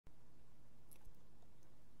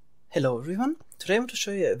Hello everyone, today I want to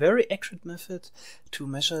show you a very accurate method to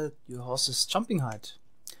measure your horse's jumping height.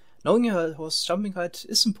 Knowing your horse's jumping height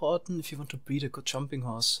is important if you want to breed a good jumping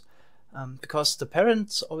horse, because the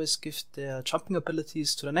parents always give their jumping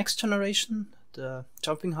abilities to the next generation. The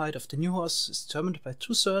jumping height of the new horse is determined by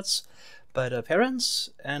 2/3 by the parents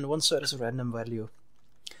and 1/3 is a random value.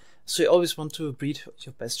 So you always want to breed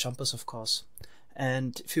your best jumpers, of course.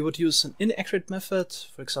 And if you would use an inaccurate method,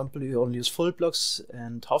 for example, you only use full blocks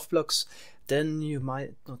and half blocks, then you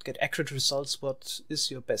might not get accurate results what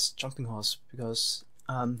is your best jumping horse, because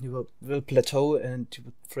you will plateau and you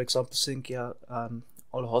would, for example, think,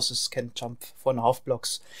 all horses can jump 4.5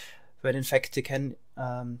 blocks, when in fact they can,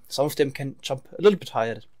 some of them can jump a little bit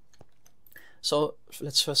higher. So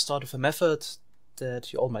let's first start with a method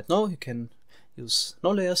that you all might know. You can use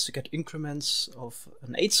no layers to get increments of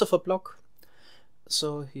 1/8 of a block.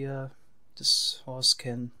 So here this horse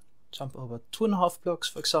can jump over 2.5 blocks,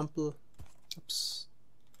 for example. Oops,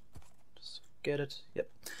 just get it, yep.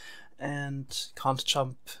 And can't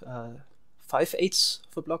jump 5/8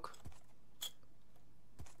 of a block.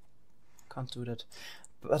 Can't do that.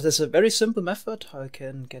 But there's a very simple method how you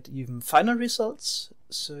can get even finer results.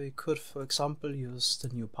 So you could, for example, use the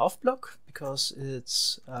new path block, because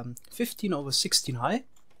it's 15/16 high.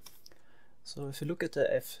 So if you look at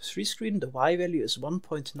the F3 screen, the Y value is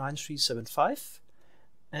 1.9375,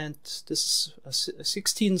 and this is a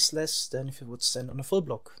 16th less than if you would stand on a full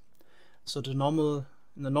block. So in the normal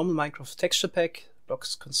Minecraft texture pack,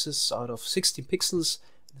 blocks consists out of 16 pixels.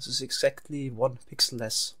 This is exactly 1 pixel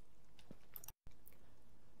less.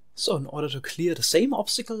 So in order to clear the same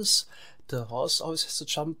obstacles, the horse always has to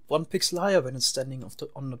jump 1 pixel higher when it's standing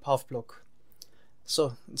on the path block.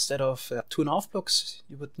 So instead of 2.5 blocks,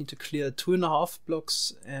 you would need to clear 2.5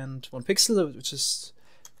 blocks and 1 pixel, which is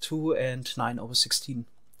 2 and 9/16.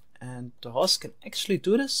 And the horse can actually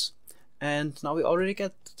do this. And now we already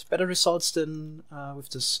get better results than with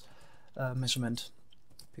this measurement.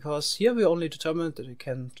 Because here we only determined that we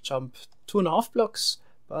can jump 2.5 blocks,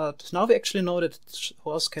 but now we actually know that the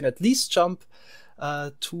horse can at least jump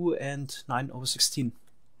 2 and 9/16.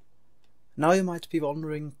 Now you might be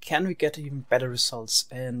wondering, can we get even better results?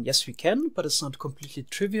 And yes, we can, but it's not completely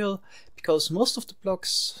trivial, because most of the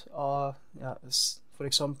blocks are, for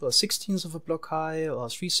example, a 1/16 of a block high, or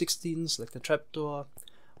 3/16, like the trapdoor,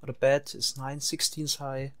 or the bed is 9/16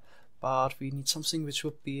 high, but we need something which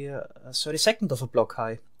would be a 32nd of a block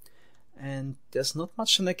high. And there's not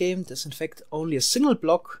much in the game. There's in fact only a single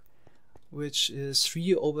block, which is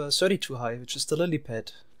 3/32 high, which is the lily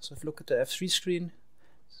pad. So if you look at the F3 screen,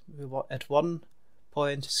 we're at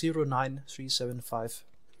 1.09375,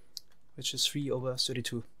 which is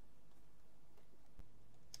 3/32.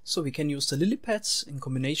 So we can use the lily pads in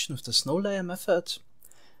combination with the snow layer method.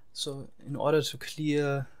 So in order to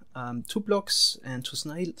clear 2 blocks and 2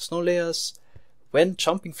 snow layers, when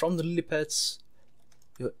jumping from the lily pads,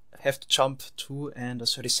 you have to jump 2 and a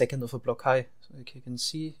 32nd of a block high. So like you can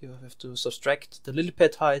see, you have to subtract the lily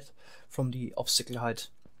pad height from the obstacle height.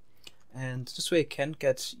 And this way you can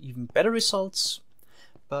get even better results,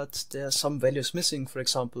 but there are some values missing, for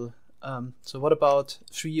example. So what about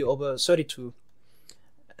 3/32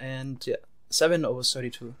 and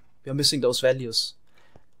 7/32? We are missing those values.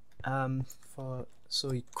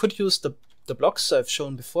 So you could use the blocks I've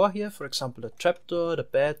shown before here, for example the trapdoor, the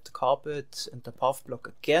bed, the carpet and the path block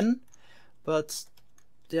again, but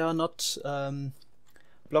they are not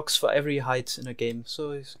blocks for every height in a game.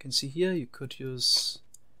 So as you can see here, you could use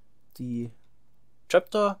the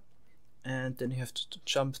trapdoor, and then you have to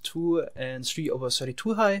jump 2 and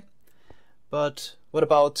 3/32 high. But what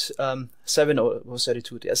about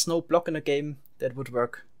 7/32? There's no block in the game that would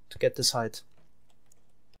work to get this height.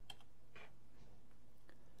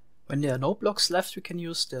 When there are no blocks left we can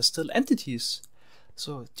use, there are still entities.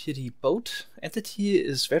 So here the boat entity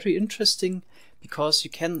is very interesting, because you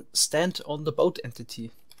can stand on the boat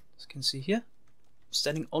entity. As you can see here,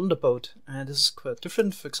 standing on the boat, and this is quite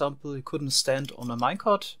different. For example, you couldn't stand on a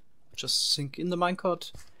minecart, just sink in the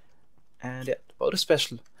minecart, and yeah, the boat is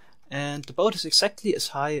special. And the boat is exactly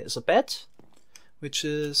as high as a bed, which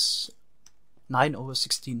is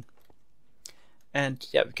 9/16. And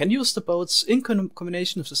yeah, we can use the boats in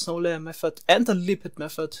combination with the snow layer method and the lily pad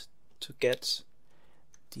method to get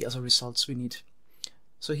the other results we need.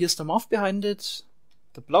 So here's the math behind it.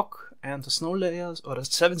 The block and the snow layers, or the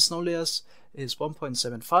 7 snow layers, is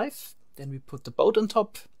 1.75. Then we put the boat on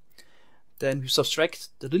top. Then we subtract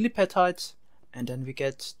the lily pad height, and then we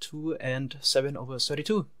get 2 and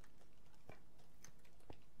 7/32.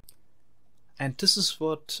 And this is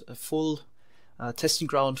what a full testing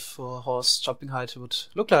ground for horse jumping height would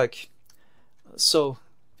look like. So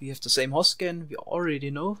we have the same horse again. We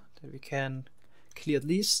already know that we can clear at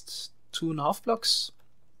least 2.5 blocks,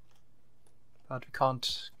 but we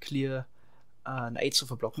can't clear an eighth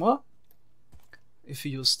of a block more. If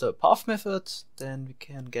we use the path method, then we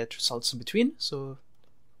can get results in between. So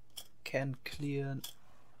can clear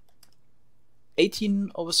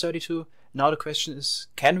 18 over 32. Now the question is,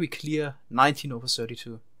 can we clear 19 over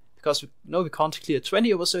 32? Because we know we can't clear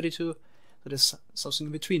 20 over 32, so there's something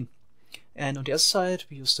in between. And on the other side,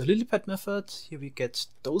 we use the lily pad method. Here we get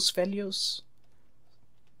those values,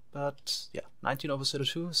 but yeah, 19 over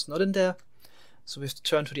 32 is not in there. So we have to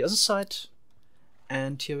turn to the other side,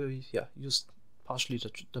 and here we use partially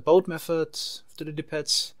the boat method, the lily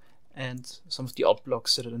pads, and some of the odd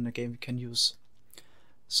blocks that are in the game we can use.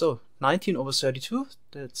 So 19 over 32,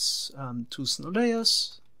 that's 2 snow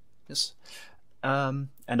layers, yes, and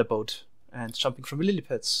a boat, and jumping from lily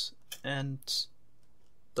pads, and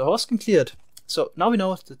the horse can clear it. So now we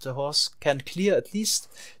know that the horse can clear at least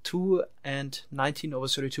 2 and 19 over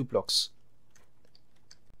 32 blocks.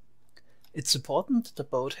 It's important that the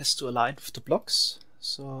boat has to align with the blocks,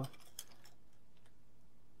 so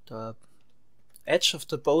the edge of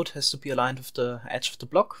the boat has to be aligned with the edge of the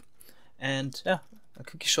block. And yeah, I'll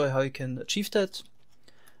quickly show you how you can achieve that.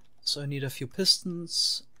 So you need a few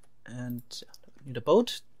pistons and you need a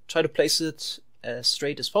boat. Try to place it as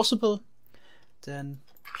straight as possible. Then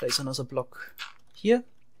place another block here,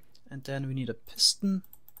 and then we need a piston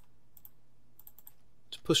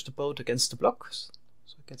to push the boat against the block so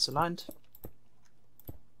it gets aligned.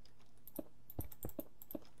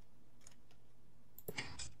 You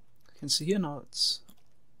can see here now it's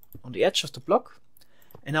on the edge of the block,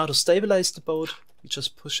 and now to stabilize the boat we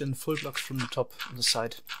just push in full blocks from the top on the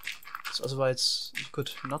side. So otherwise you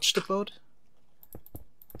could notch the boat.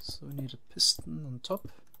 So we need a piston on top.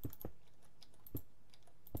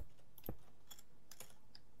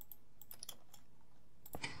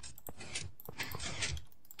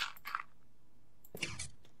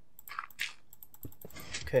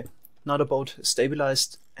 Okay, now the boat is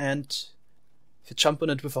stabilized, and if you jump on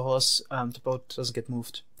it with a horse, the boat doesn't get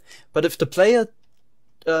moved. But if the player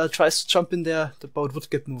tries to jump in there, the boat would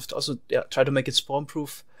get moved. Also, yeah, try to make it spawn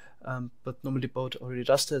proof, but normally the boat already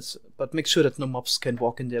does that. But make sure that no mobs can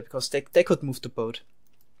walk in there, because they could move the boat.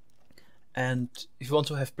 And if you want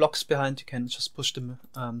to have blocks behind, you can just push them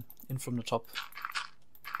in from the top.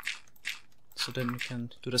 So then you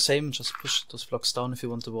can do the same, just push those blocks down if you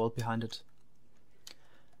want the wall behind it.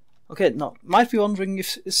 Okay, now might be wondering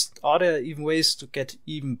are there even ways to get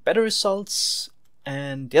even better results?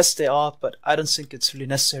 And yes, there are, but I don't think it's really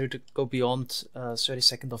necessary to go beyond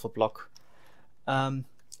 32nd of a block.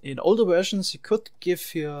 In older versions, you could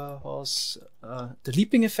give your horse the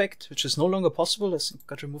leaping effect, which is no longer possible. I think it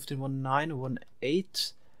got removed in 1.9 or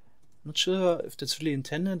 1.8. Not sure if that's really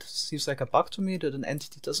intended. It seems like a bug to me that an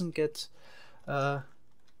entity doesn't get a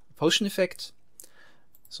potion effect.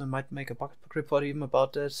 So I might make a bug report even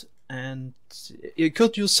about that. And you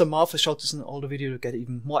could use some math, I showed this in an older video, to get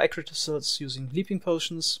even more accurate results using leaping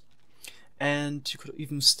potions. And you could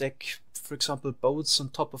even stack, for example, boats on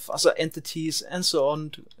top of other entities and so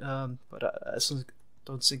on. But I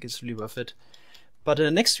don't think it's really worth it. But in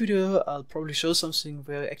the next video, I'll probably show something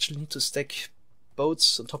where you actually need to stack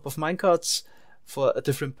boats on top of minecarts for a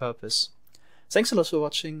different purpose. Thanks a lot for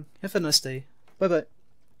watching. Have a nice day. Bye bye.